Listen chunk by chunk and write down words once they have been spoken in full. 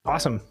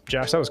Awesome,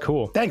 Josh. That was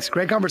cool. Thanks.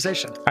 Great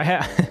conversation.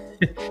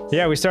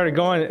 Yeah, we started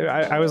going.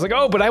 I was like,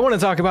 oh, but I want to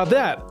talk about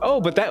that.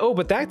 Oh, but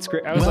that's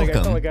great. I was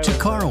Welcome to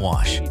Car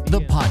Wash, the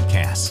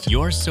podcast,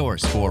 your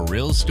source for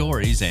real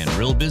stories and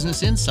real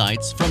business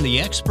insights from the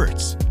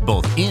experts,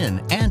 both in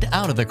and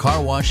out of the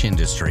car wash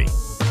industry.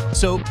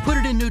 So put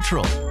it in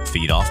neutral,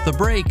 feet off the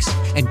brakes,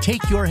 and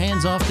take your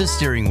hands off the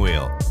steering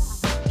wheel.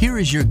 Here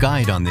is your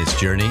guide on this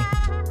journey,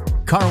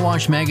 Car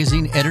Wash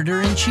Magazine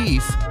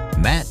Editor-in-Chief,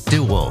 Matt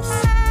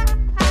DeWolf.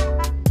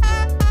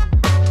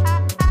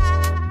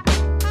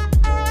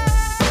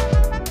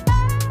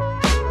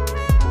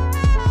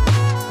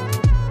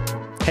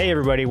 Hey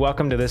everybody,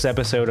 welcome to this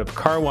episode of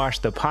Car Wash,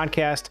 the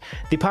podcast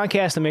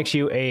that makes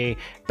you a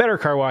better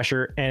car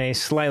washer and a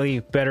slightly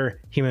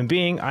better human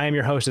being. I am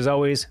your host as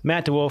always,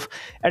 Matt DeWolf,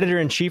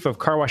 Editor-in-Chief of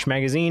Car Wash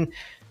Magazine.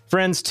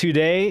 Friends,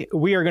 today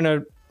we are going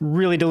to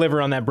really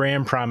deliver on that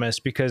brand promise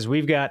because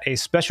we've got a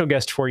special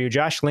guest for you.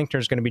 Josh Linkner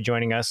is going to be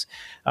joining us.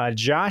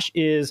 Josh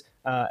is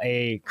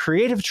a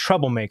creative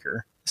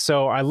troublemaker.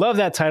 So I love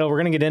that title. We're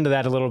going to get into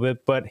that a little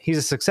bit, but he's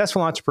a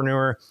successful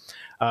entrepreneur.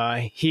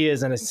 He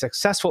is a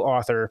successful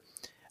author.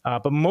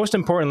 But most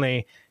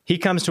importantly, he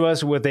comes to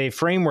us with a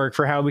framework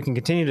for how we can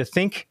continue to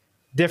think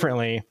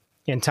differently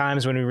in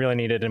times when we really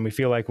need it and we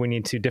feel like we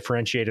need to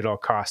differentiate at all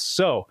costs.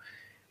 So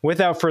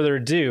without further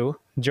ado,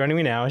 joining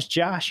me now is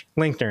Josh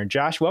Linkner.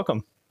 Josh,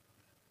 welcome.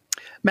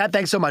 Matt,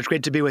 thanks so much.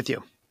 Great to be with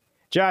you.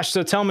 Josh,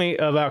 so tell me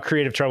about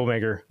Creative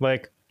Troublemaker.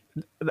 Like,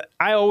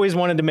 I always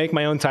wanted to make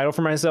my own title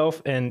for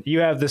myself, and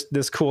you have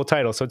this cool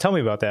title. So tell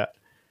me about that.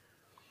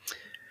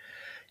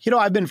 You know,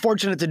 I've been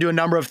fortunate to do a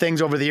number of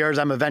things over the years.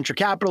 I'm a venture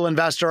capital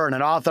investor and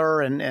an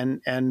author and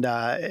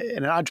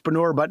an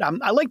entrepreneur, but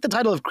I like the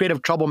title of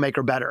Creative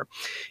Troublemaker better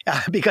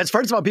because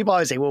first of all, people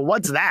always say, well,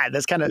 what's that?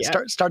 That's kind of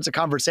starts a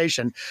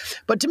conversation.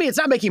 But to me, it's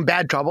not making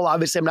bad trouble.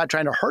 Obviously, I'm not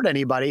trying to hurt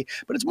anybody,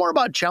 but it's more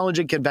about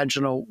challenging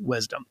conventional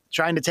wisdom,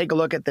 trying to take a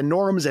look at the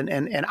norms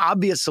and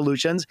obvious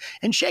solutions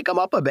and shake them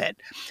up a bit.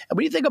 And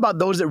when you think about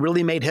those that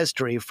really made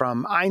history,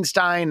 from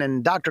Einstein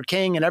and Dr.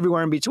 King and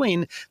everywhere in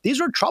between, these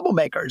were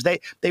troublemakers.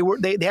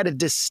 They had a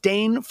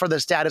disdain for the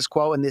status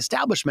quo and the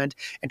establishment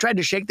and tried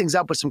to shake things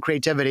up with some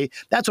creativity.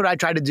 That's what I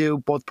try to do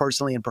both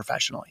personally and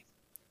professionally.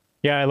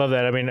 Yeah, I love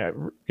that. I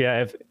mean,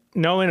 if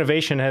no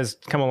innovation has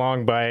come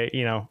along by,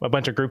 a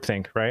bunch of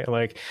groupthink, right?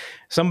 Like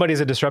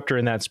somebody's a disruptor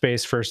in that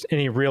space for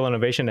any real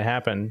innovation to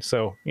happen.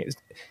 So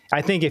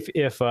I think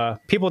if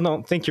people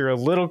don't think you're a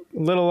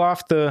little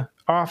off the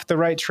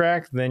right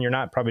track, then you're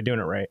not probably doing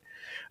it right.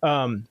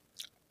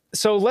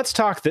 So let's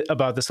talk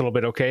about this a little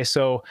bit. Okay.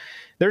 So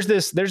there's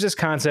this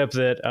concept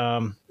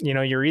that,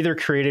 you're either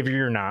creative or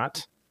you're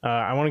not.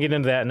 I want to get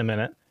into that in a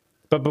minute,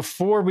 but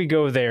before we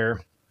go there,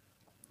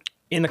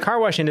 in the car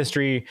wash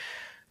industry,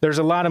 there's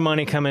a lot of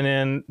money coming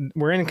in.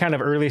 We're in kind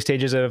of early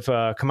stages of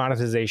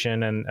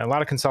commoditization, and a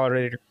lot of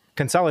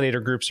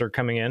consolidator groups are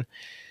coming in.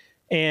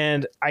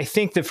 And I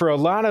think that for a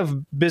lot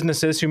of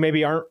businesses who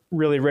maybe aren't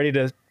really ready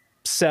to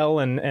sell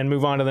and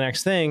move on to the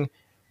next thing,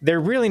 they're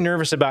really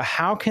nervous about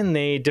how can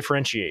they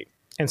differentiate.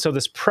 And so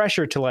this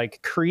pressure to like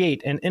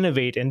create and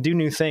innovate and do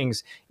new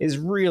things is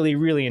really,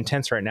 really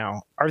intense right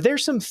now. Are there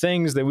some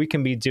things that we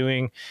can be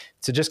doing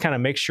to just kind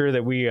of make sure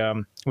that we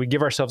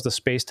give ourselves the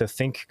space to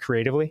think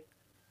creatively?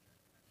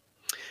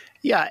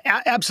 Yeah,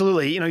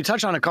 absolutely. You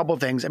touched on a couple of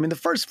things. I mean,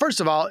 first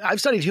of all,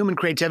 I've studied human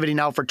creativity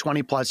now for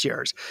 20 plus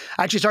years.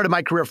 I actually started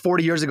my career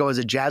 40 years ago as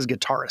a jazz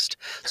guitarist.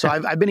 So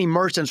I've been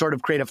immersed in sort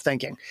of creative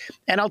thinking.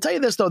 And I'll tell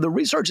you this, though, the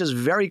research is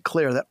very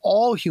clear that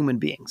all human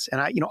beings, and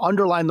I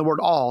underline the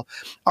word all,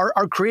 are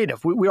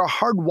creative. We are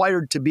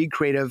hardwired to be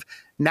creative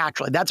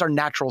naturally. That's our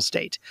natural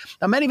state.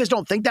 Now, many of us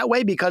don't think that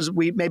way because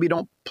we maybe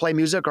don't play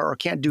music or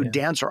can't do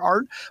dance or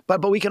art,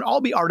 but we can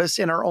all be artists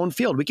in our own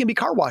field. We can be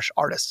car wash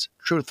artists,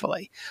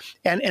 truthfully.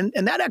 And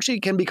that actually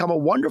can become a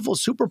wonderful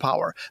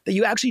superpower that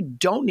you actually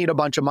don't need a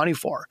bunch of money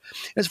for.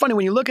 And it's funny,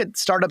 when you look at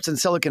startups in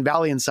Silicon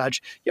Valley and such,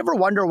 you ever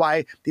wonder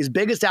why these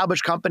big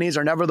established companies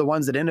are never the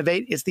ones that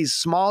innovate? It's these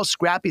small,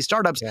 scrappy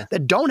startups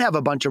that don't have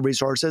a bunch of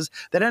resources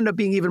that end up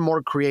being even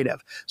more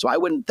creative. So I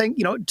wouldn't think,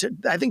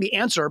 I think the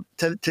answer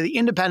to the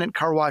independent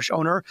car wash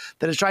owner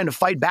that is trying to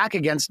fight back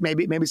against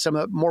maybe some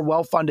of the more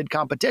well-funded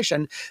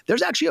competition,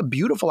 there's actually a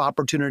beautiful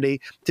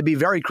opportunity to be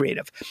very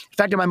creative. In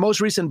fact, in my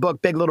most recent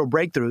book, Big Little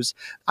Breakthroughs,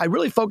 I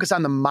really focus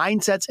on the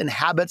mindsets and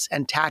habits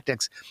and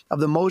tactics of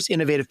the most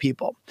innovative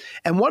people.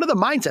 And one of the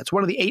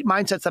 8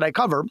 mindsets that I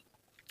cover,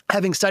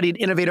 having studied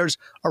innovators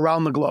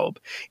around the globe,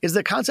 is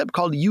the concept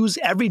called use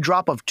every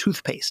drop of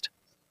toothpaste.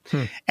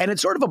 And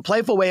it's sort of a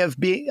playful way of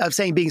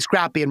saying being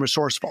scrappy and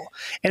resourceful.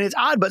 And it's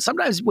odd, but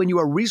sometimes when you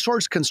are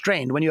resource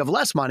constrained, when you have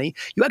less money,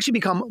 you actually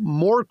become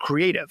more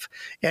creative.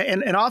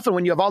 And often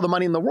when you have all the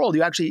money in the world,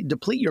 you actually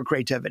deplete your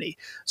creativity.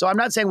 So I'm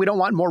not saying we don't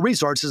want more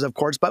resources, of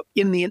course, but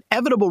in the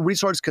inevitable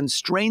resource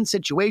constrained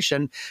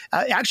situation,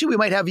 actually we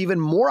might have even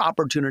more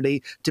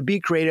opportunity to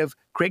be creative,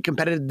 create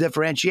competitive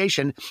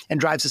differentiation, and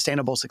drive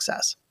sustainable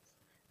success.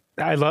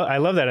 I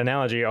love that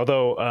analogy.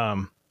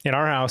 Although in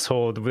our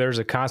household, there's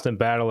a constant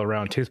battle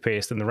around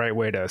toothpaste and the right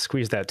way to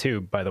squeeze that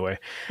tube, by the way,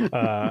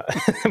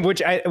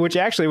 which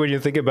actually, when you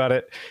think about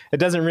it, it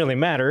doesn't really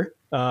matter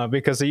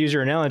because to use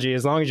your analogy,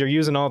 as long as you're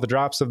using all the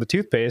drops of the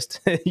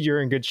toothpaste,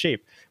 you're in good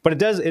shape. But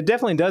it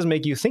definitely does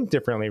make you think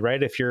differently,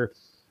 right? If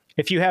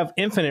you have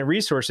infinite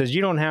resources,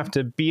 you don't have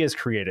to be as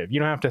creative. You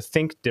don't have to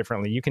think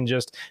differently. You can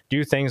just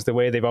do things the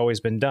way they've always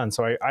been done.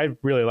 So I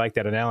really like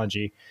that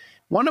analogy.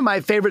 One of my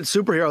favorite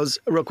superheroes,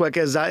 real quick,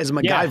 is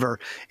MacGyver.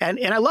 Yeah.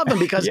 And I love him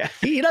because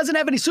he doesn't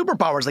have any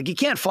superpowers. Like, he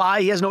can't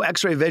fly. He has no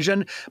X-ray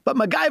vision. But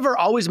MacGyver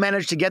always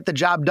managed to get the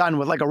job done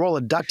with like a roll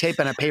of duct tape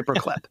and a paper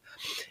clip.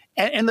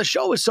 And the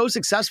show was so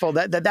successful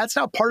that's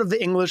now part of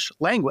the English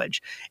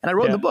language. And I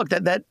wrote in the book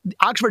that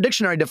Oxford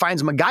Dictionary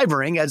defines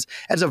MacGyvering as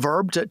a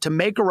verb to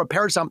make or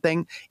repair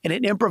something in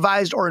an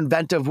improvised or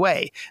inventive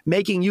way,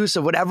 making use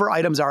of whatever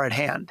items are at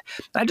hand.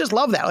 And I just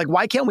love that. Like,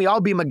 why can't we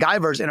all be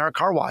MacGyvers in our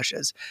car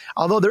washes?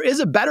 Although there is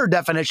a better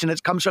definition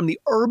that comes from the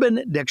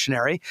Urban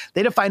Dictionary.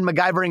 They define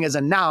MacGyvering as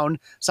a noun,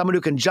 someone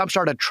who can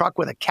jumpstart a truck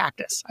with a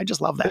cactus. I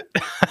just love that.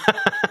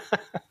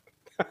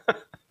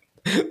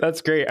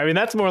 That's great. I mean,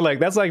 that's more like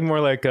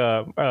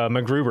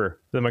MacGruber,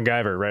 the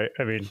MacGyver, right?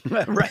 I mean,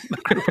 right,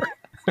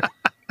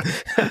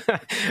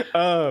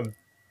 MacGruber.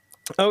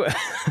 All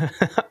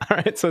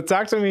right. So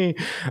talk to me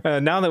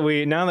now that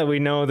we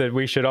know that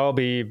we should all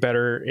be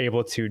better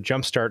able to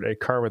jumpstart a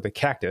car with a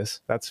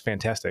cactus. That's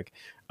fantastic.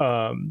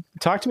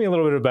 Talk to me a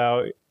little bit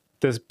about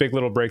this Big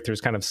Little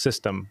Breakthroughs kind of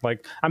system.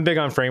 Like, I'm big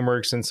on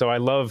frameworks, and so I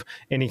love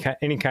any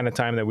kind of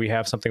time that we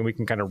have something we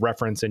can kind of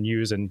reference and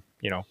use and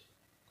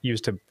use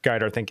to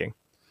guide our thinking.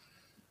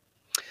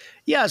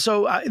 Yeah,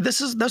 so this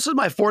is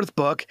my fourth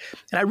book,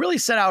 and I really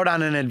set out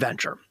on an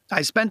adventure.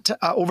 I spent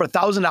over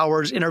 1,000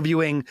 hours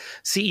interviewing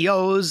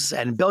CEOs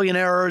and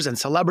billionaires and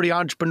celebrity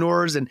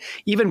entrepreneurs and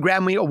even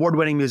Grammy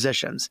award-winning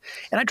musicians.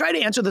 And I tried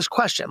to answer this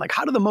question, like,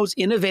 how do the most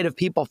innovative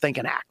people think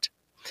and act?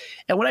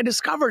 And what I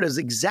discovered is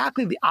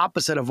exactly the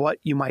opposite of what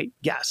you might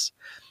guess.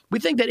 We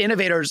think that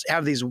innovators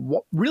have these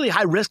really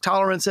high risk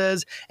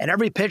tolerances, and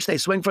every pitch they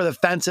swing for the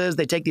fences.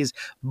 They take these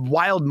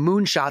wild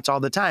moonshots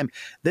all the time.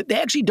 That they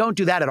actually don't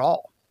do that at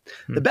all.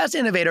 The best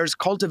innovators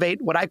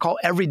cultivate what I call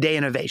everyday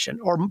innovation,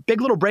 or big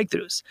little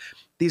breakthroughs,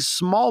 these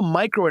small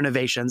micro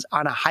innovations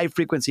on a high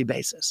frequency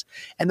basis.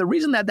 And the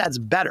reason that that's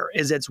better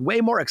is it's way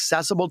more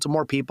accessible to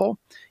more people.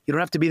 You don't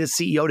have to be the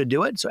CEO to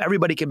do it, so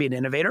everybody can be an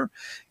innovator.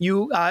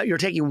 You're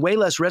taking way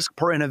less risk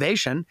per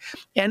innovation,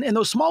 and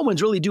those small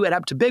wins really do add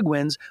up to big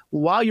wins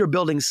while you're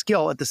building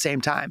skill at the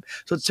same time.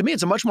 So to me,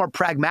 it's a much more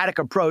pragmatic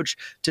approach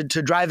to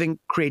driving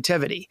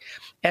creativity.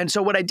 And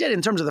so what I did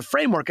in terms of the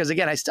framework is,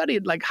 again, I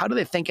studied, like, how do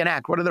they think and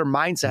act? What are their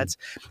mindsets?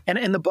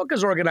 And the book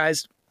is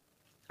organized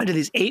into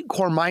these 8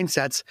 core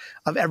mindsets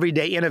of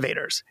everyday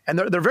innovators. And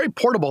they're very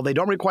portable. They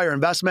don't require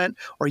investment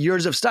or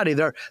years of study.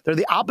 They're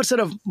the opposite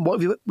of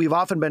what we've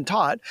often been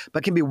taught,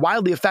 but can be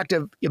wildly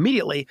effective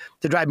immediately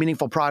to drive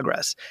meaningful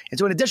progress. And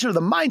so in addition to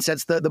the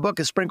mindsets, the book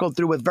is sprinkled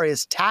through with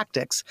various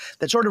tactics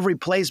that sort of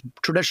replace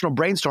traditional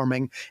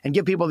brainstorming and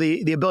give people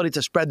the ability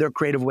to spread their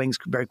creative wings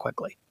very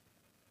quickly.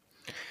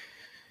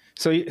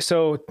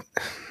 So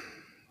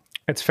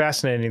it's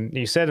fascinating.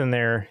 You said in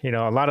there,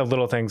 a lot of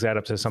little things add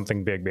up to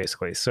something big,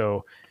 basically.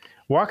 So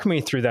walk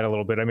me through that a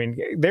little bit. I mean,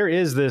 there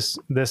is this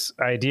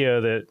idea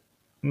that,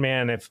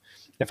 man, if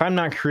I'm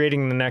not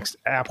creating the next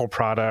Apple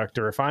product,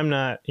 or if I'm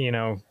not,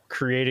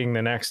 creating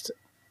the next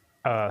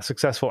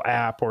successful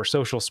app or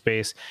social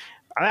space,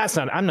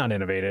 I'm not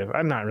innovative.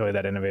 I'm not really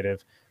that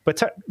innovative.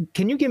 But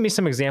can you give me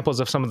some examples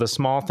of some of the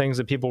small things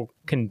that people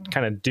can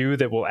kind of do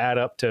that will add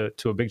up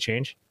to a big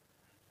change?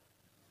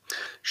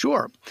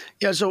 Sure.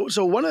 Yeah. So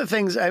one of the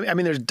things, I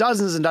mean, there's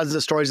dozens and dozens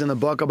of stories in the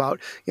book about,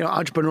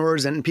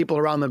 entrepreneurs and people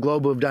around the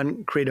globe who have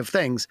done creative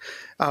things.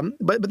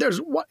 But there's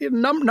a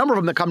number of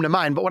them that come to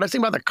mind. But what I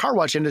think about the car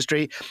wash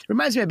industry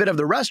reminds me a bit of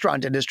the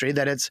restaurant industry,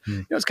 that it's,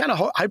 it's kind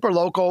of hyper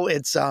local.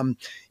 It's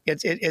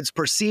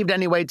perceived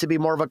anyway to be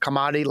more of a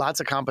commodity, lots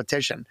of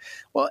competition.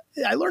 Well,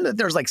 I learned that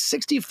there's like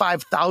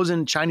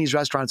 65,000 Chinese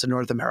restaurants in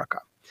North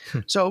America.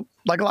 So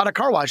like a lot of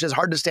car washes,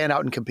 hard to stand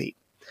out and compete.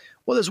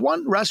 Well, this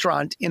one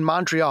restaurant in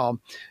Montreal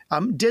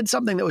did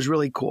something that was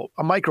really cool,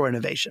 a micro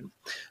innovation.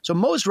 So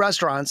most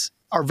restaurants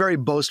are very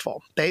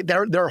boastful.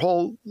 Their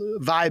whole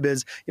vibe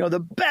is, the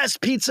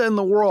best pizza in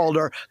the world,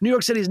 or New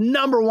York City's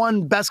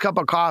 #1 best cup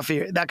of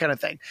coffee, that kind of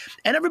thing.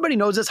 And everybody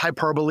knows it's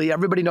hyperbole.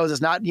 Everybody knows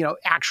it's not,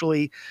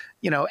 actually,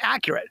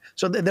 accurate.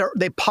 So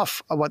they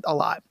puff a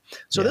lot.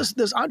 So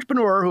this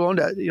entrepreneur who owned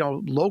a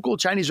local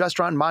Chinese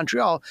restaurant in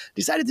Montreal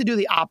decided to do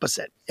the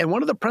opposite. And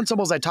one of the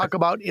principles I talk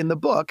about in the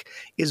book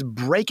is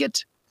break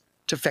it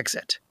to fix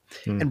it.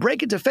 And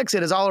break it to fix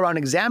it is all around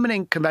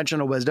examining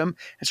conventional wisdom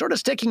and sort of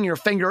sticking your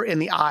finger in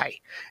the eye,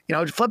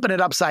 flipping it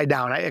upside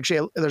down.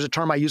 There's a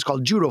term I use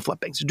called judo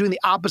flipping, so doing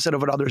the opposite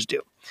of what others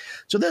do.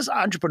 So this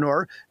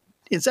entrepreneur,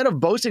 instead of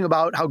boasting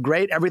about how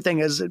great everything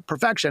is at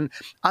perfection,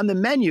 on the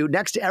menu,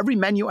 next to every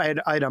menu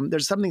item,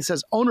 there's something that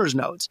says owner's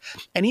notes.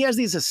 And he has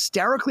these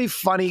hysterically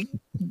funny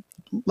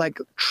like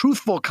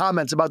truthful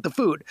comments about the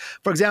food.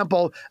 For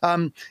example,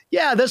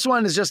 yeah, this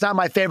one is just not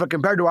my favorite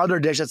compared to our other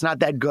dish. It's not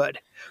that good.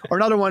 Or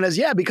another one is,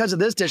 yeah, because of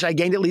this dish, I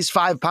gained at least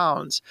 5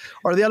 pounds.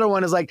 Or the other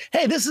one is like,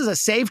 hey, this is a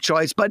safe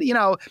choice, but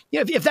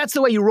if that's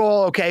the way you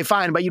roll, okay,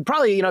 fine. But you'd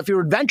probably, if you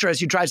were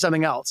adventurous, you'd try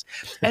something else.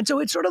 And so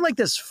it's sort of like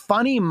this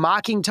funny,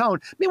 mocking tone.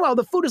 Meanwhile,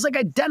 the food is like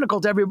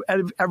identical to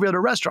every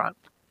other restaurant.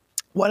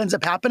 What ends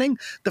up happening?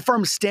 The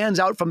firm stands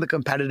out from the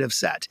competitive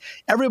set.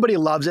 Everybody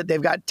loves it.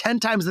 They've got 10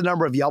 times the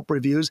number of Yelp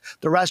reviews.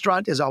 The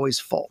restaurant is always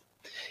full.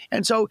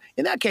 And so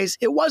in that case,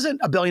 it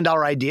wasn't a $1 billion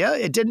idea.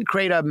 It didn't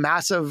create a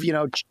massive,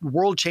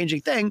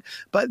 world-changing thing.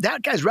 But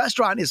that guy's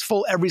restaurant is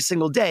full every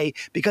single day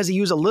because he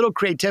used a little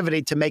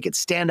creativity to make it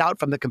stand out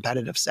from the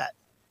competitive set.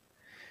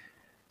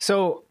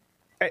 So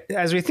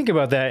as we think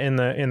about that in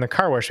the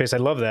car wash space, I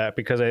love that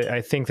because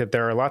I think that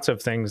there are lots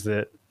of things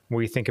that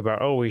we think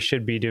about, we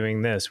should be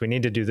doing this. We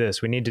need to do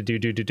this. We need to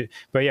do.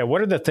 But yeah, what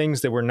are the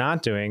things that we're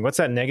not doing? What's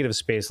that negative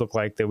space look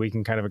like that we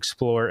can kind of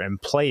explore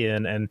and play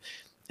in and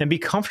be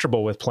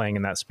comfortable with playing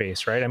in that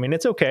space, right? I mean,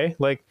 it's okay.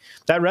 Like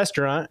that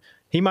restaurant,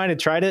 he might have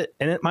tried it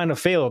and it might have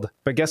failed.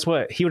 But guess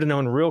what? He would have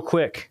known real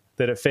quick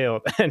that it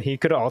failed and he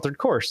could have altered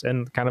course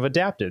and kind of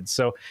adapted.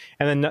 So,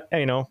 and then,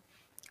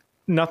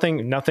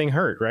 nothing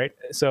hurt, right?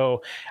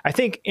 So I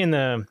think in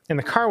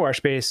the car wash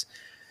space,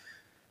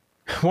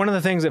 one of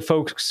the things that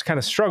folks kind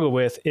of struggle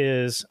with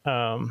is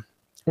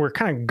we're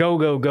kind of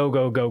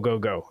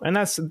go. And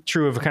that's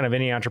true of kind of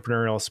any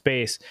entrepreneurial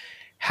space.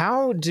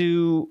 How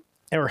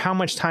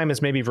much time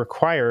is maybe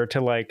required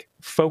to like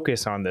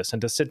focus on this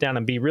and to sit down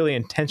and be really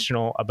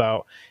intentional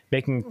about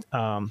making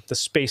the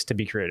space to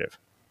be creative?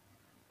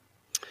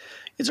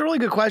 It's a really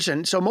good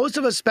question. So most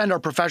of us spend our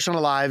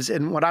professional lives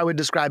in what I would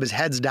describe as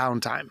heads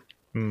down time.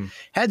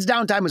 Heads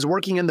down time is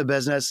working in the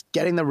business,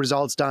 getting the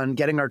results done,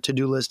 getting our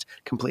to-do list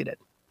completed.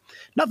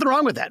 Nothing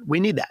wrong with that. We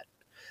need that.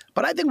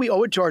 But I think we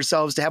owe it to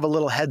ourselves to have a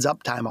little heads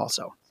up time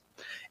also.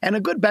 And a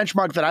good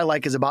benchmark that I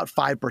like is about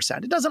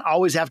 5%. It doesn't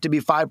always have to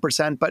be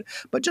 5%,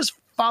 but just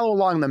follow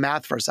along the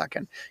math for a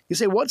second. You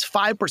say, what's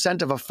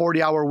 5% of a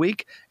 40-hour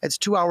week? It's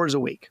 2 hours a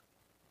week.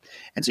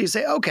 And so you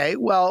say, okay,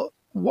 well,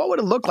 what would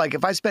it look like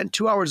if I spent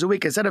 2 hours a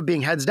week instead of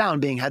being heads down,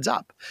 being heads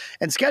up,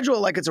 and schedule it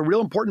like it's a real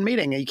important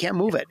meeting and you can't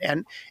move it.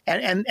 And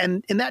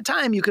in that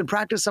time, you can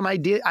practice some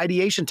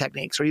ideation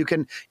techniques, or you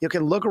can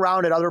look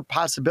around at other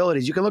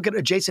possibilities. You can look at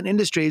adjacent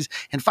industries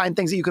and find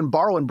things that you can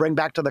borrow and bring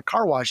back to the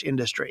car wash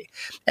industry.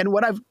 And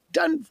what I've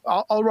done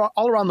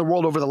all around the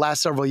world over the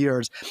last several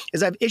years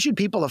is I've issued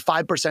people a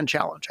 5%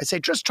 challenge. I say,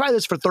 just try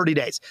this for 30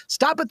 days.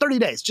 Stop at 30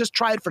 days. Just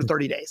try it for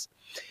 30 days.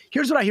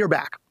 Here's what I hear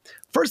back.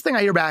 First thing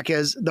I hear back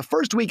is the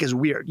first week is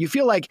weird. You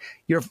feel like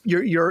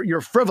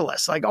you're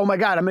frivolous. Like, oh my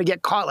God, I'm going to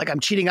get caught. Like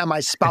I'm cheating on my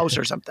spouse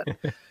or something.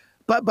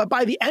 But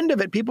by the end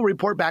of it, people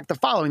report back the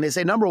following. They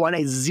say, number one,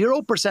 a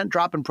 0%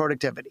 drop in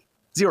productivity.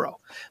 0.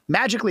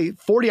 Magically,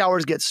 40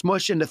 hours get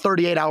smushed into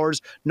 38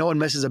 hours. No one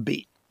misses a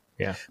beat.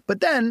 Yeah. But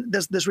then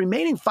this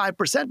remaining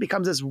 5%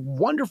 becomes this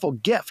wonderful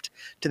gift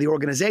to the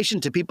organization,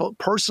 to people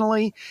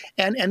personally,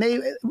 and they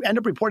end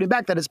up reporting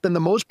back that it's been the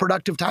most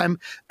productive time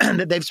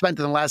that they've spent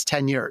in the last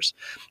 10 years.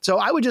 So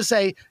I would just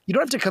say, you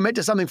don't have to commit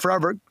to something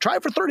forever. Try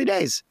it for 30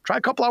 days. Try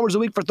a couple hours a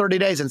week for 30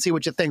 days and see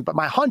what you think. But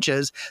my hunch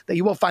is that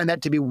you will find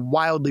that to be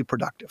wildly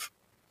productive.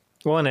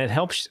 Well, and it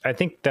helps. I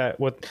think that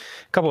with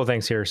a couple of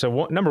things here.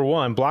 So number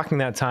one, blocking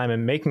that time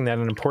and making that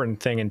an important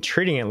thing and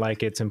treating it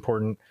like it's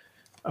important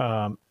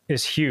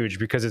is huge,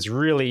 because it's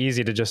really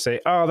easy to just say,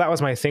 oh, that was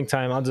my think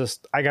time.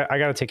 I got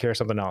to take care of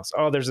something else.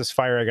 Oh, there's this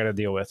fire I got to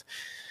deal with.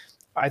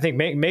 I think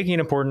making it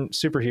important,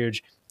 super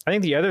huge. I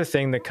think the other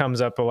thing that comes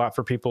up a lot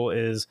for people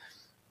is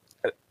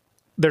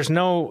there's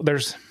no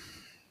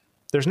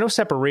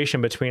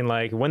separation between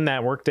like when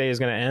that workday is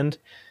going to end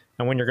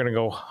and when you're going to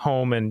go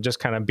home and just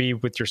kind of be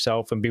with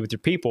yourself and be with your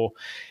people.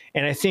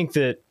 And I think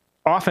that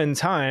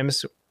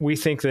oftentimes we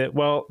think that,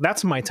 well,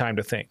 that's my time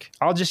to think.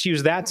 I'll just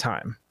use that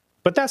time.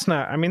 But that's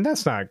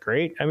not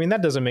great. I mean,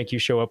 that doesn't make you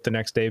show up the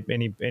next day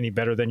any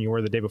better than you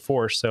were the day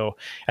before. So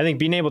I think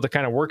being able to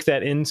kind of work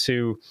that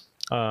into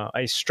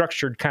a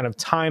structured kind of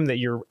time that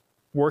you're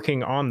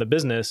working on the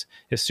business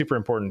is super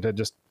important to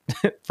just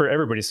for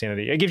everybody's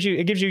sanity. It gives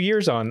you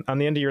years on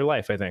the end of your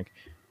life, I think.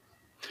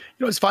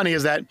 You know, what's funny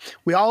is that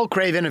we all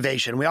crave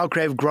innovation. We all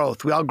crave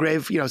growth. We all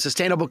crave,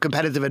 sustainable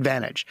competitive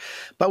advantage.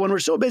 But when we're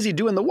so busy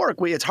doing the work,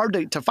 it's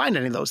hard to find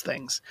any of those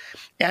things.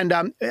 And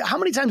how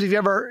many times have you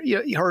ever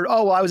heard,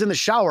 oh, well, I was in the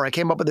shower, I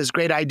came up with this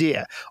great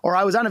idea. Or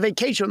I was on a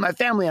vacation with my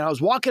family and I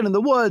was walking in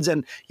the woods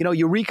and,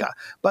 eureka.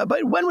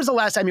 But when was the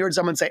last time you heard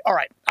someone say, all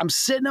right, I'm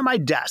sitting at my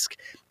desk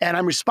and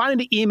I'm responding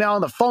to email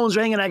and the phone's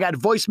ringing and I got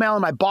voicemail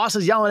and my boss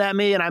is yelling at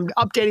me and I'm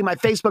updating my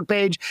Facebook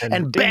page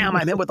and bam,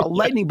 I'm hit with a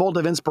lightning bolt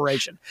of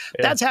inspiration.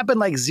 Yeah. That's happened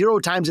like 0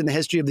 times in the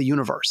history of the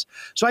universe.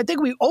 So I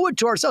think we owe it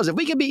to ourselves. If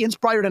we can be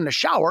inspired in the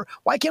shower,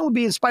 why can't we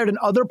be inspired in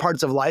other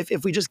parts of life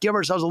if we just give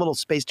ourselves a little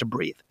space to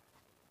breathe?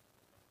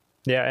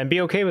 Yeah, and be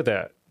okay with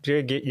that.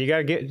 You got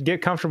to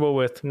get comfortable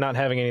with not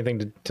having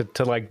anything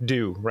to like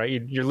do, right?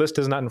 Your list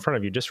is not in front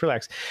of you. Just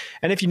relax.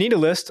 And if you need a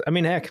list, I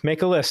mean, heck,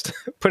 make a list,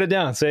 put it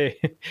down,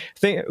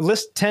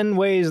 list 10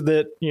 ways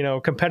that,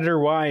 competitor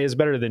Y is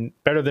better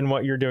than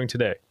what you're doing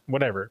today,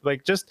 whatever.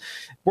 Like, just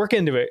work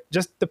into it.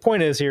 Just the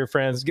point is here,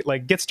 friends,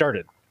 get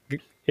started.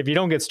 If you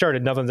don't get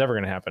started, nothing's ever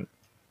going to happen.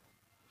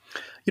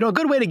 A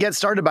good way to get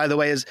started, by the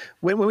way, is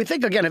when we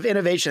think, again, of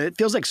innovation, it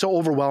feels like so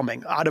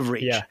overwhelming, out of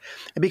reach. Yeah.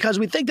 And because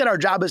we think that our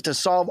job is to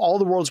solve all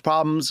the world's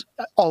problems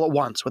all at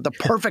once with the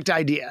perfect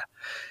idea.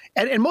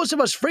 And most of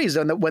us freeze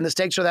when the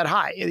stakes are that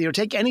high.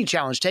 Take any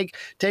challenge. Take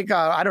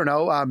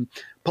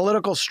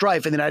political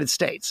strife in the United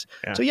States.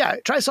 Yeah. So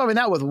try solving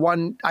that with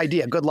one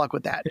idea. Good luck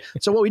with that.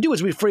 So what we do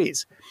is we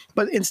freeze.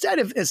 But instead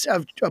of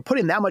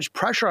putting that much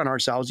pressure on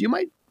ourselves, you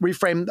might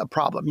reframe the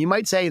problem. You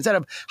might say, instead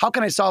of how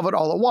can I solve it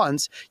all at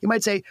once, you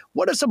might say,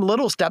 what are some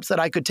little steps that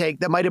I could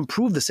take that might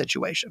improve the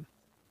situation?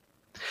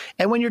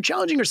 And when you're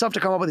challenging yourself to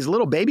come up with these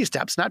little baby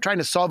steps, not trying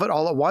to solve it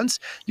all at once,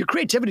 your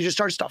creativity just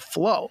starts to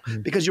flow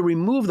because you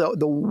remove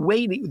the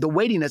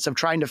weightiness of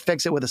trying to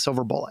fix it with a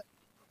silver bullet.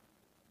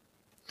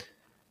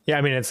 Yeah,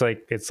 I mean, it's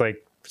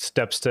like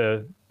steps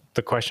to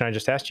the question I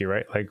just asked you,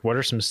 right? Like, what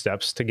are some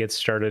steps to get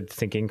started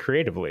thinking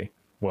creatively?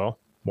 Well,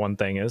 one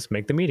thing is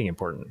make the meeting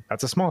important.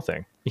 That's a small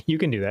thing. You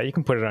can do that. You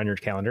can put it on your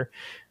calendar.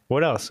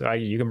 What else?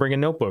 You can bring a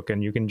notebook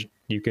and you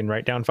can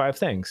write down 5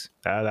 things.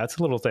 That's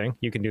a little thing.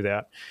 You can do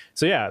that.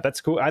 So yeah, that's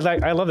cool.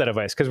 I love that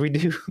advice because we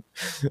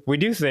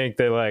do think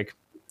that like,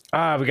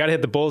 we got to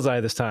hit the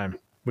bullseye this time.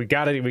 We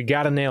got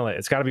to nail it.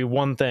 It's got to be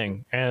one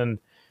thing. And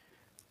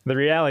the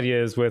reality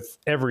is with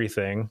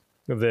everything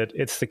that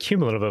it's the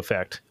cumulative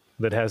effect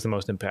that has the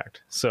most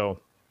impact.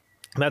 So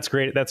that's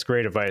great. That's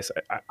great advice.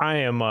 I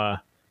am. I'm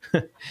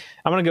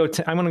gonna go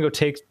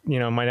take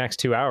my next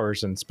 2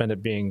 hours and spend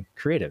it being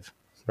creative.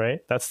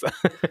 Right. That's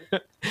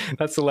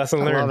the lesson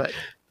learned. I love it.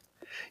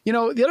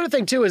 The other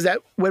thing too is that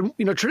when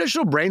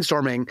traditional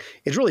brainstorming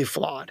is really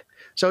flawed.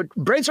 So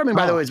brainstorming,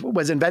 by the way,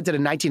 was invented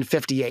in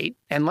 1958,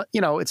 and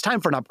it's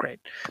time for an upgrade.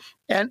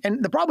 And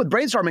the problem with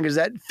brainstorming is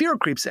that fear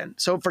creeps in.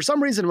 So for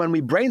some reason, when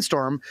we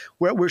brainstorm,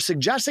 we're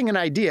suggesting an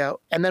idea,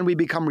 and then we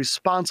become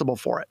responsible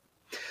for it.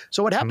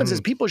 So what happens is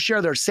people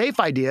share their safe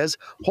ideas,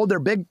 hold their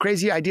big,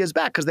 crazy ideas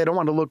back because they don't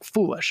want to look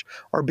foolish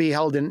or be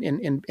held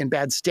in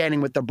bad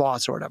standing with their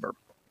boss or whatever.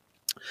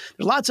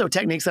 There's lots of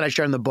techniques that I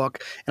share in the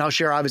book, and I'll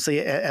share obviously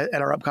at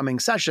our upcoming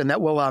session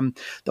that will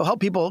they'll help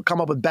people come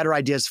up with better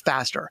ideas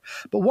faster.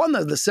 But one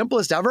of the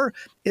simplest ever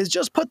is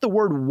just put the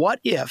word "what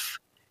if"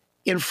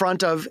 in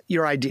front of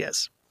your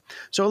ideas.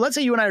 So let's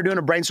say you and I are doing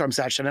a brainstorm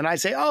session, and I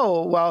say,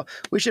 oh, well,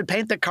 we should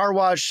paint the car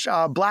wash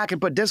black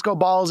and put disco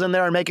balls in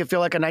there and make it feel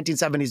like a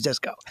 1970s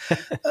disco.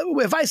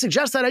 If I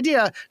suggest that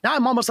idea, now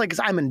I'm almost like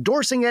I'm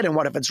endorsing it, and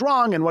what if it's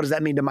wrong, and what does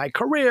that mean to my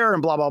career,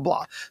 and blah, blah,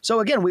 blah. So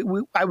again,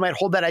 I might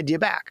hold that idea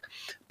back.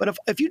 But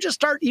if you just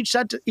start each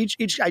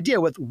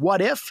idea with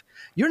what if,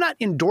 you're not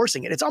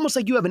endorsing it. It's almost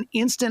like you have an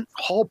instant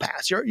hall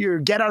pass, your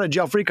get out of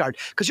jail free card,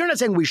 because you're not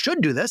saying we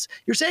should do this.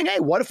 You're saying, hey,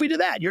 what if we do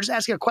that? You're just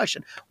asking a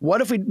question.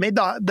 What if we made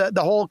the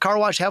whole car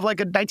wash have like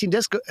a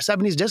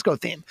 1970s disco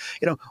theme?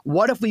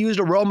 What if we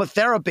used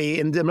aromatherapy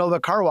in the middle of a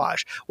car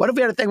wash? What if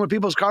we had a thing where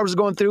people's cars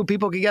going through,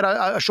 people could get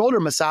a shoulder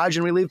massage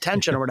and relieve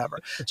tension or whatever?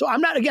 So I'm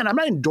not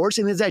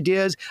endorsing these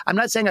ideas. I'm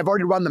not saying I've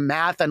already run the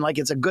math and like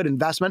it's a good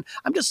investment.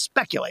 I'm just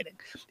speculating.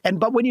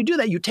 But when you do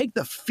that, you take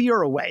the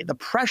fear away. The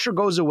pressure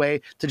goes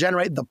away to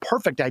generate the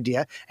perfect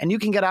idea, and you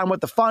can get on with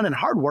the fun and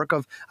hard work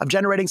of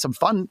generating some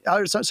fun,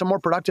 some more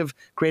productive,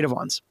 creative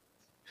ones.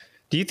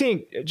 Do you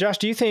think, Josh,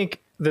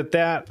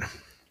 that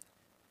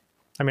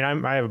I mean,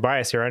 I have a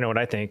bias here. I know what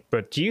I think,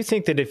 but do you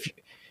think that if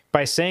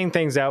by saying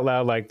things out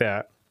loud like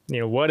that,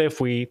 what if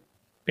we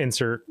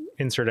insert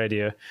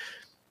idea,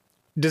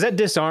 does that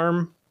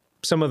disarm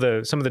some of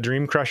the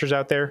dream crushers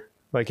out there?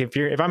 Like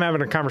if I'm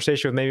having a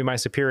conversation with maybe my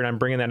superior and I'm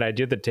bringing that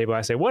idea to the table,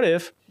 I say, what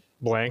if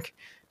blank?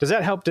 Does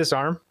that help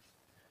disarm?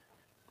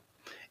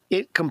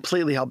 It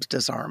completely helps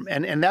disarm.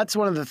 And that's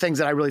one of the things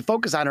that I really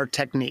focus on are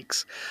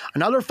techniques.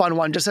 Another fun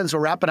one, just since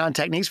we're wrapping on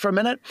techniques for a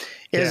minute,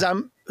 is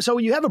so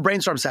you have a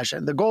brainstorm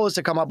session. The goal is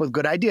to come up with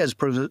good ideas,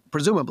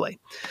 presumably.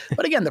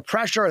 But again, the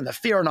pressure and the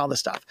fear and all this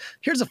stuff.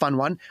 Here's a fun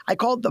one. I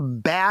call it the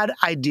bad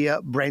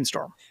idea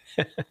brainstorm.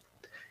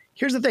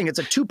 Here's the thing. It's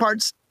a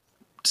 2-part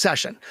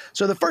session.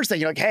 So the first thing,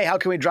 you're like, hey, how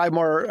can we drive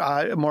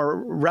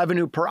more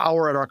revenue per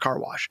hour at our car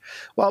wash?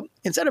 Well,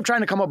 instead of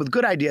trying to come up with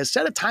good ideas,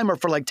 set a timer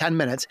for like 10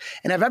 minutes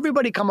and have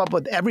everybody come up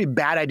with every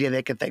bad idea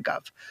they could think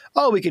of.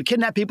 Oh, we could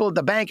kidnap people at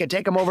the bank and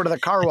take them over to the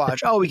car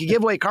wash. Oh, we could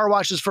give away car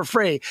washes for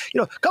free.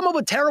 Come up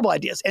with terrible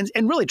ideas and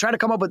really try to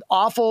come up with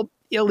awful,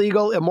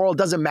 illegal, immoral,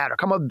 doesn't matter.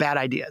 Come up with bad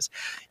ideas.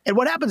 And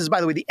what happens is,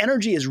 by the way, the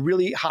energy is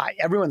really high.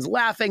 Everyone's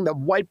laughing. The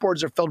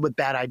whiteboards are filled with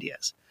bad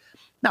ideas.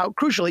 Now,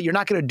 crucially, you're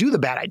not going to do the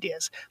bad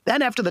ideas.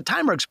 Then after the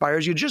timer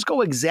expires, you just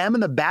go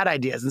examine the bad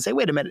ideas and say,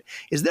 wait a minute,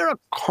 is there a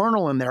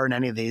kernel in there in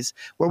any of these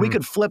where we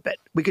could flip it?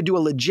 We could do a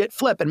legit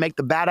flip and make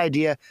the bad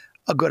idea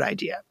a good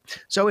idea.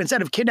 So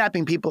instead of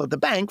kidnapping people at the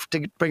bank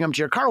to bring them to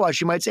your car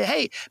wash, you might say,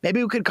 hey,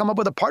 maybe we could come up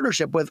with a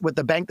partnership with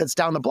the bank that's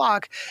down the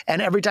block.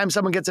 And every time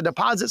someone gets a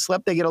deposit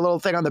slip, they get a little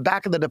thing on the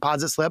back of the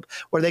deposit slip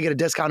where they get a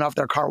discount off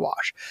their car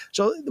wash.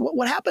 So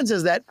what happens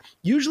is that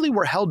usually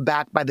we're held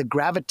back by the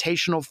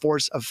gravitational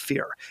force of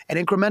fear and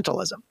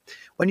incrementalism.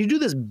 When you do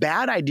this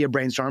bad idea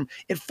brainstorm,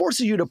 it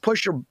forces you to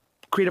push your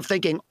creative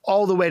thinking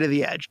all the way to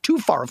the edge. Too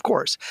far, of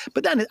course.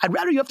 But then I'd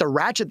rather you have to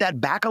ratchet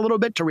that back a little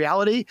bit to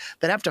reality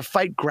than have to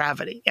fight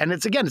gravity. And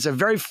it's a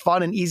very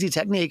fun and easy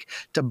technique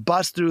to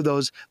bust through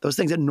those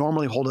things that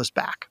normally hold us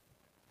back.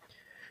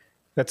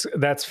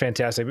 That's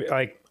fantastic.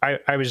 Like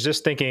I was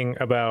just thinking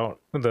about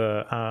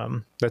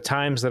the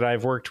times that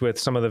I've worked with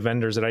some of the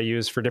vendors that I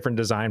use for different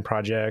design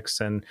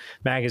projects and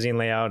magazine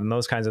layout and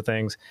those kinds of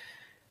things.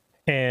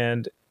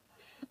 And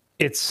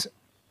it's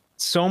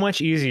so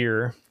much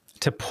easier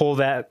to pull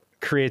that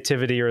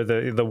creativity or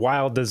the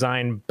wild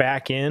design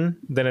back in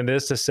than it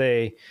is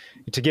to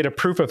get a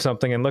proof of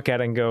something and look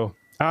at it and go,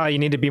 you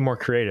need to be more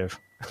creative.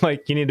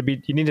 Like you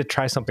need to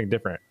try something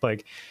different.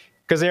 Like,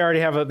 because they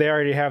already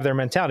have their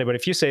mentality. But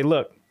if you say,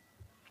 look,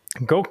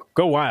 go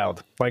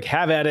wild, like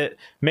have at it,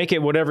 make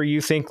it whatever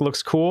you think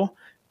looks cool.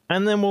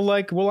 And then we'll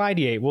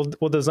ideate,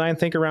 we'll design,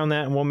 think around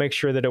that, and we'll make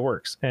sure that it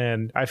works.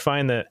 And I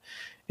find that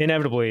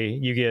inevitably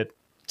you get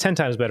 10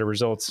 times better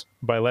results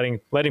by letting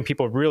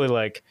people really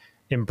like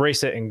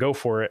embrace it and go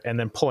for it, and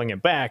then pulling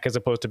it back, as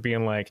opposed to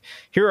being like,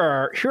 here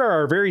are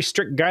our very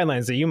strict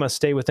guidelines that you must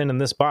stay within in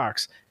this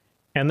box.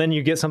 And then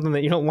you get something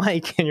that you don't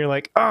like and you're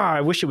like,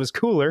 I wish it was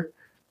cooler.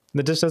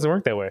 That just doesn't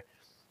work that way.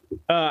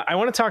 I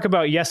want to talk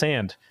about yes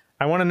and.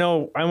 I want to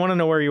know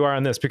where you are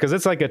on this, because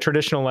it's like a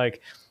traditional,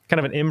 like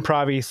kind of an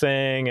improv-y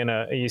thing, and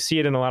you see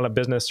it in a lot of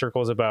business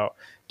circles about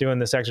doing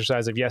this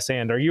exercise of yes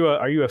and. Are you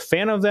a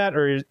fan of that,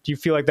 or do you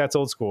feel like that's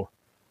old school?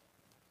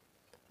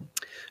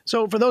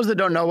 So for those that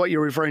don't know what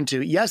you're referring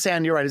to, yes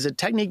and, you're right, is a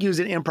technique used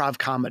in improv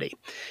comedy.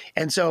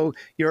 And so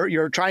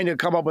you're trying to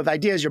come up with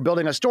ideas, you're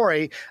building a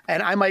story,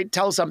 and I might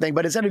tell something,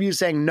 but instead of you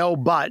saying no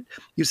but,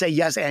 you say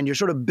yes and. You're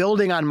sort of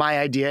building on my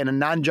idea in a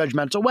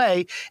non-judgmental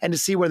way and to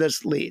see where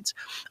this leads.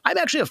 I'm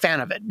actually a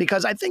fan of it,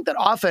 because I think that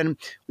often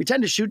we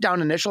tend to shoot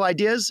down initial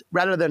ideas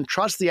rather than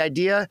trust the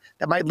idea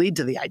that might lead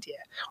to the idea,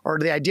 or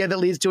the idea that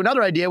leads to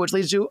another idea, which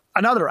leads to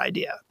another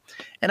idea.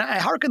 And I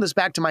hearken this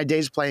back to my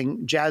days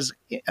playing jazz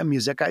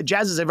music.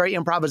 Jazz is a very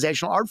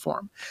improvisational art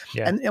form.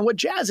 Yeah. And what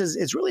jazz is,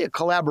 it's really a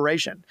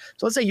collaboration.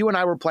 So let's say you and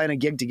I were playing a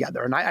gig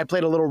together, and I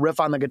played a little riff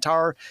on the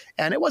guitar,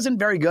 and it wasn't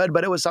very good,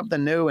 but it was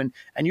something new. And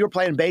you were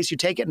playing bass, you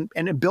take it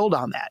and build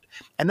on that.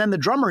 And then the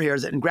drummer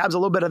hears it and grabs a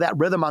little bit of that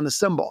rhythm on the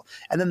cymbal.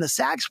 And then the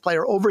sax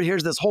player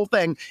overhears this whole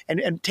thing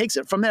and takes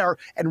it from there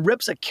and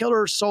rips a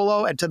killer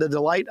solo to the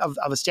delight of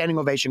a standing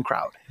ovation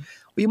crowd.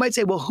 Well, you might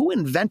say, well, who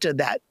invented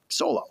that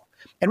solo?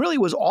 And really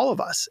it was all of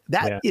us.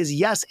 That is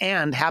yes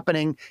and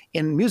happening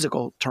in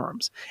musical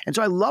terms. And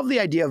so I love the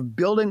idea of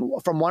building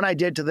from one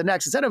idea to the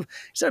next. Instead of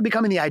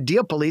becoming the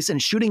idea police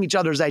and shooting each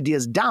other's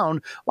ideas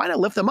down, why not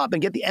lift them up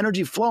and get the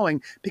energy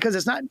flowing? Because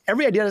it's not,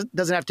 every idea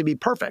doesn't have to be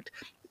perfect.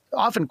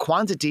 Often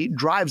quantity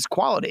drives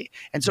quality.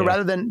 And so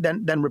rather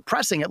than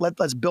repressing it,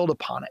 let's build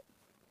upon it.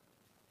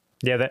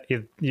 Yeah, that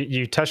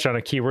you touched on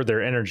a key word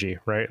there, energy,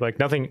 right? Like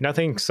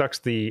nothing sucks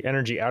the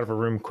energy out of a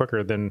room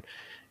quicker than,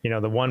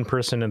 the one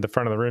person in the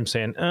front of the room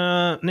saying,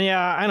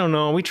 yeah, I don't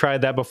know. We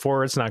tried that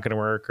before. It's not going to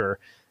work. Or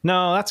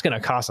no, that's going to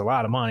cost a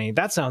lot of money.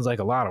 That sounds like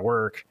a lot of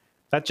work.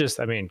 That just,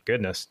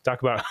 goodness,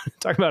 talk about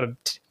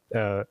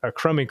a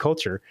crummy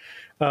culture.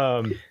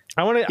 I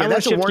want to,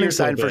 that's a warning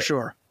sign for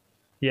sure.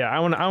 Yeah. I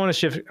want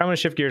to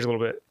shift gears a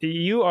little bit.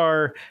 You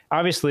are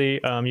obviously,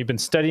 you've been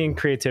studying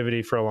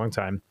creativity for a long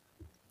time.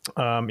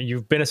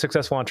 You've been a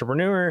successful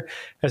entrepreneur,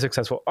 a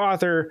successful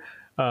author.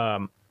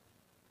 I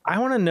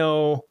want to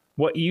know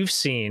what you've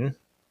seen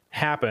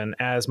happen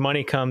as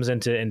money comes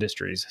into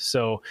industries.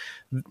 So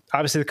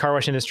obviously the car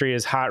wash industry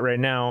is hot right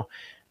now.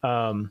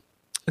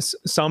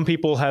 Some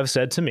people have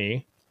said to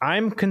me,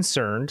 I'm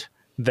concerned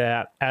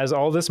that as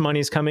all this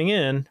money is coming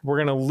in, we're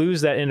going to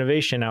lose that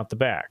innovation out the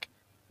back.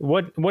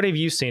 What have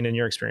you seen in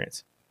your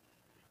experience?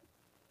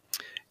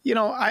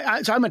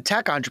 So I'm a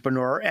tech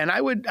entrepreneur, and I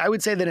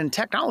would say that in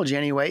technology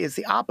anyway, it's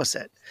the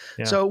opposite.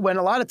 Yeah. So when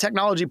a lot of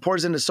technology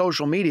pours into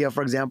social media,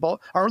 for example,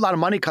 or a lot of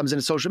money comes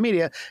into social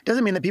media,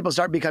 doesn't mean that people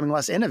start becoming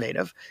less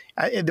innovative.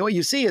 What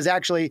you see is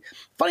actually,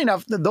 funny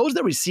enough, those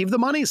that receive the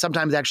money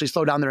sometimes actually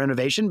slow down their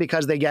innovation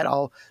because they get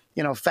all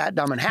fat,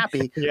 dumb, and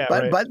happy.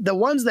 But the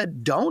ones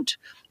that don't,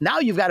 now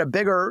you've got a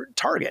bigger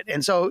target.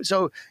 And so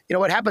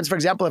what happens, for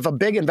example, if a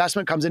big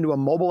investment comes into a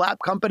mobile app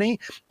company,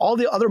 all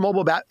the other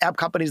mobile app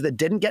companies that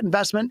didn't get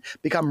investment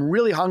become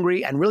really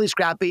hungry and really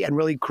scrappy and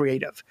really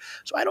creative.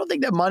 So I don't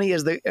think that money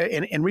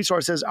and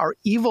resources are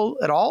evil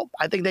at all.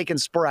 I think they can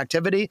spur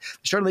activity.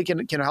 Certainly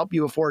can help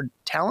you afford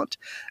talent.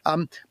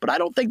 But I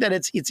don't think that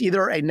it's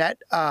either a net,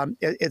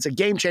 it's a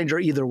game changer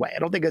either way. I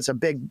don't think it's a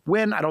big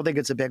win. I don't think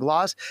it's a big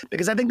loss,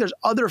 because I think there's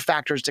other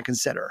factors to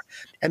consider.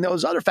 And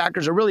those other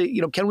factors are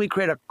really, can we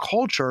create a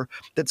culture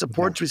that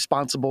supports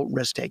responsible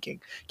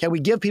risk-taking? Can we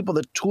give people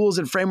the tools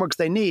and frameworks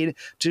they need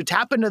to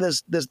tap into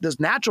this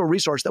natural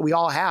resource that we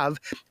all have,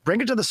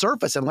 bring it to the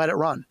surface and let it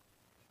run?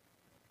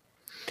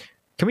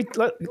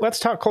 Let's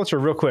talk culture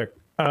real quick,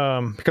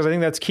 because I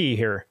think that's key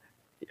here.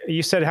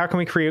 You said, how can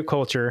we create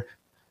culture?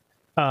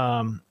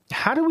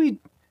 How do we,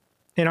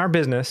 in our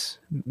business,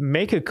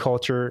 make a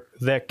culture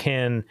that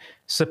can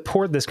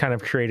support this kind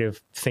of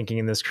creative thinking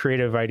and this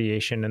creative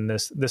ideation and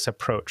this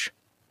approach?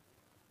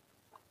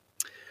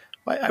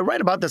 I write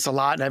about this a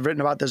lot, and I've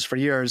written about this for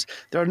years.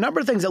 There are a number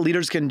of things that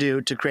leaders can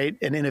do to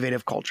create an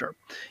innovative culture.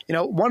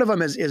 One of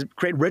them is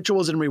create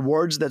rituals and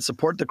rewards that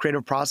support the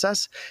creative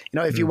process.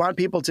 If you want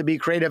people to be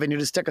creative and you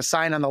just stick a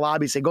sign on the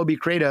lobby, say, go be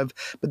creative,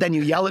 but then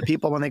you yell at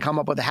people when they come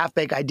up with a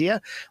half-baked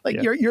idea,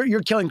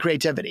 you're killing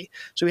creativity.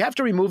 So we have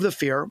to remove the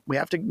fear. We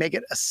have to make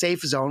it a safe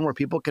zone where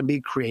people can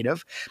be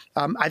creative.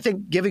 I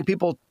think giving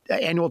people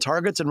annual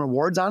targets and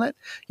rewards on it.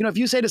 If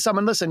you say to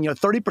someone, listen,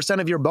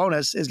 30% of your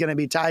bonus is going to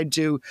be tied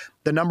to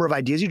the number of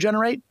ideas you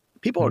generate,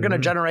 people are going to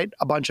generate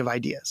a bunch of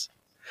ideas.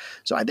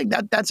 So I think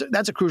that's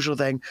a crucial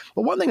thing.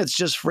 But one thing that's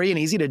just free and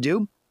easy to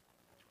do,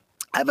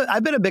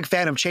 I've been a big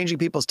fan of changing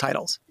people's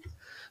titles.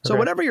 So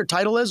whatever your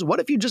title is, what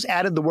if you just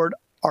added the word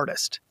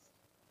artist?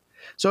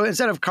 So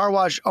instead of car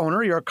wash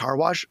owner, you're a car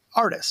wash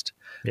artist.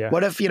 Yeah.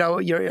 What if,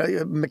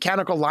 you're a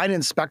mechanical line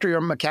inspector, you're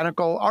a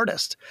mechanical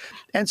artist?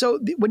 And so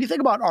when you think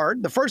about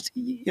art, the first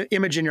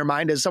image in your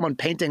mind is someone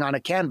painting on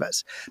a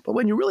canvas. But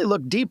when you really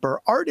look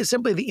deeper, art is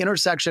simply the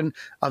intersection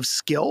of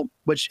skill,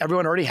 which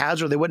everyone already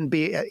has, or they wouldn't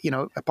be,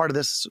 a part of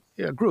this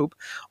group,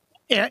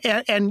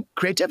 and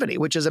creativity,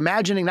 which is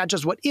imagining not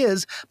just what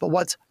is, but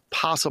what's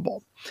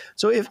possible.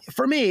 So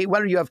for me,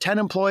 whether you have 10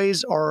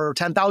 employees or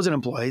 10,000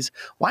 employees,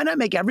 why not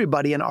make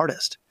everybody an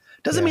artist?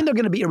 Doesn't mean they're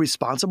going to be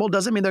irresponsible.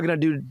 Doesn't mean they're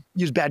going to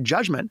use bad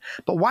judgment.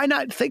 But why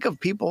not think of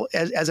people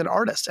as an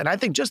artist? And I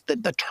think just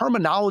the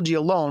terminology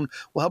alone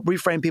will help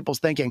reframe people's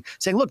thinking,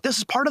 saying, look, this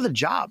is part of the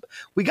job.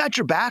 We got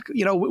your back.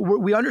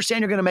 We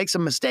understand you're going to make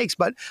some mistakes,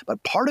 but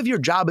part of your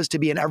job is to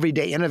be an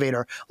everyday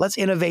innovator. Let's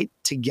innovate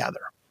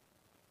together.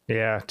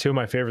 Yeah, two of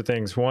my favorite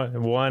things.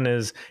 One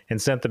is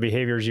incent the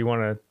behaviors you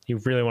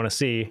really want to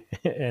see,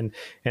 and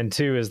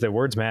two is that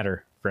words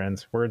matter,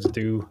 friends. Words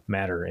do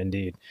matter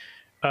indeed.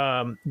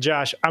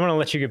 Josh, I'm going to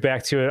let you get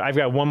back to it. I've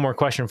got one more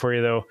question for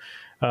you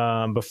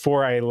though,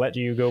 before I let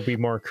you go be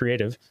more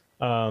creative.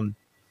 I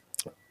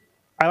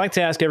like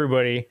to ask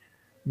everybody,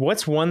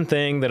 what's one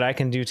thing that I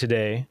can do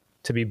today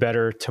to be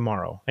better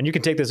tomorrow? And you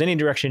can take this any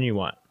direction you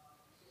want.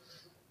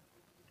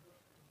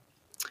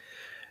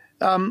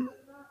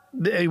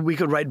 We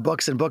could write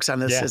books and books on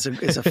this. Yeah.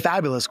 It's a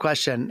fabulous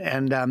question.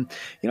 And,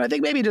 I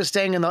think maybe just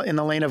staying in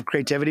the lane of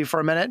creativity for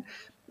a minute,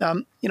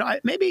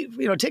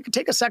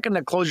 take a second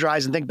to close your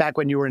eyes and think back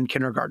when you were in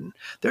kindergarten.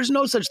 There's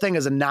no such thing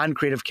as a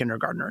non-creative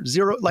kindergartner.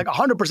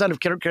 100% of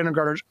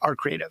kindergartners are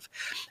creative.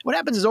 What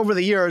happens is over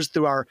the years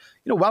through our,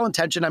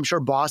 well-intentioned, I'm sure,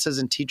 bosses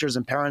and teachers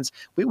and parents,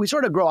 we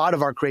sort of grow out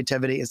of our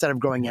creativity instead of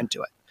growing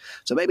into it.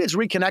 So maybe it's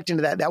reconnecting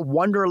to that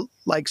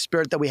wonder-like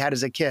spirit that we had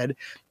as a kid.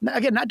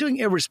 Again, not doing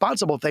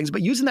irresponsible things,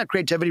 but using that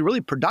creativity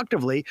really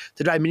productively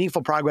to drive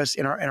meaningful progress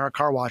in our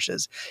car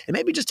washes. And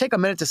maybe just take a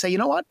minute to say, you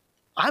know what?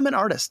 I'm an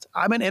artist.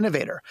 I'm an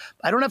innovator.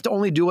 I don't have to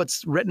only do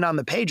what's written on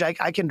the page. I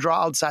can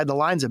draw outside the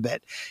lines a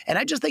bit. And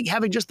I just think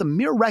having just the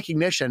mere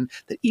recognition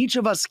that each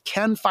of us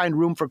can find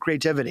room for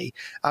creativity,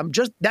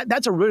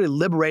 that's a really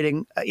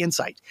liberating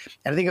insight.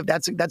 And I think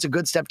that's a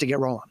good step to get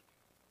rolling.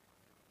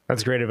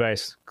 That's great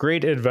advice.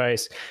 Great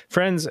advice.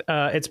 Friends,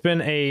 it's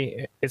been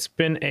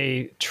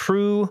a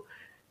true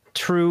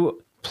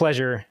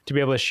pleasure to be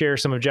able to share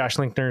some of Josh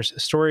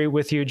Linkner's story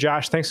with you.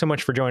 Josh, thanks so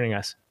much for joining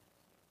us.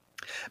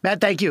 Matt,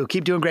 thank you.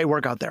 Keep doing great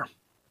work out there.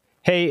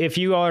 Hey, if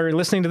you are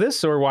listening to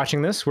this or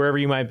watching this, wherever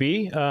you might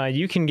be,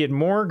 you can get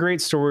more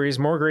great stories,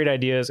 more great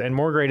ideas, and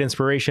more great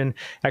inspiration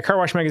at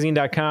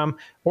carwashmagazine.com,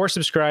 or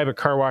subscribe at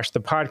Car Wash the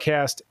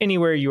Podcast,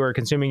 anywhere you are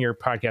consuming your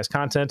podcast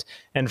content.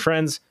 And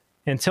friends,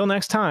 until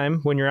next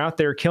time, when you're out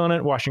there killing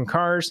it, washing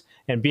cars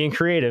and being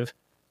creative,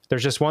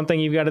 there's just one thing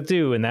you've got to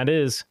do, and that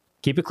is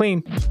keep it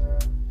clean.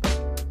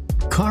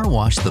 Car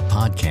Wash the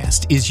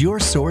Podcast is your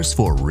source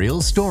for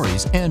real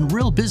stories and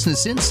real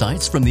business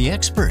insights from the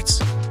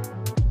experts,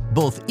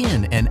 both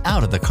in and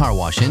out of the car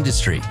wash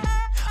industry.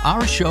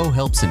 Our show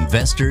helps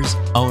investors,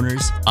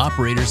 owners,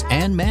 operators,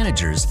 and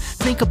managers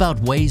think about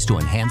ways to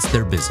enhance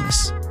their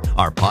business.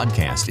 Our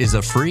podcast is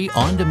a free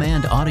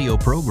on-demand audio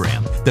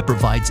program that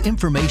provides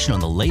information on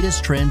the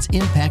latest trends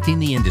impacting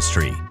the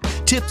industry,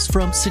 tips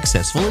from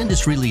successful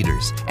industry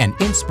leaders, and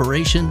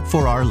inspiration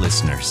for our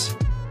listeners.